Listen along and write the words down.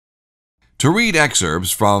To read excerpts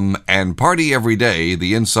from And Party Every Day,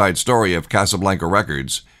 the inside story of Casablanca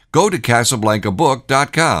Records, go to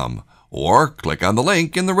CasablancaBook.com or click on the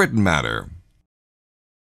link in the written matter.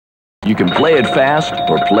 You can play it fast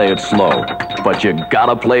or play it slow, but you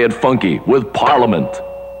gotta play it funky with Parliament.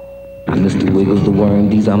 Mr. Wiggles the Worm,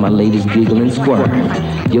 these are my ladies giggle and squirm.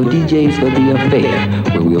 Your DJ's for the affair,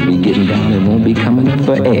 where we'll be getting down and won't be coming up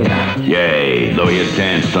for air. Yay, though you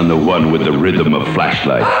danced on the one with the rhythm of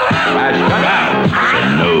flashlight.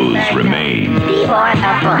 The nose remains. B-boy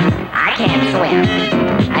up front. I can't swim.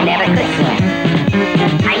 I never could swim.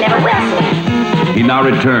 I never will swim. He now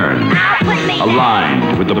returns, I'll put me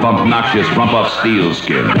aligned with the bump-noxious rump-off steel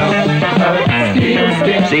skin.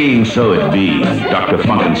 Seeing so it be, Dr.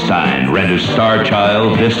 Funkenstein renders Star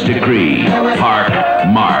Child this decree. Park,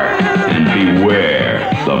 mark, and beware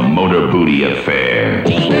the motor booty affair.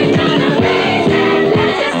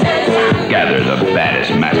 Gather the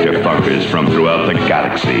baddest master funkers from throughout the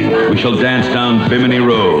galaxy. We shall dance down Bimini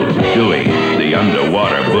Road, doing the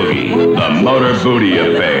underwater boogie. The Motor Booty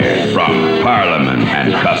Affair from Parliament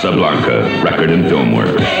and Casablanca Record and Film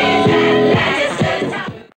Works.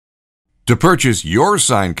 To purchase your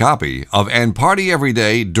signed copy of And Party Every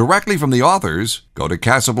Day directly from the authors, go to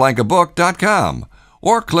CasablancaBook.com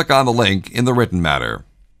or click on the link in the written matter.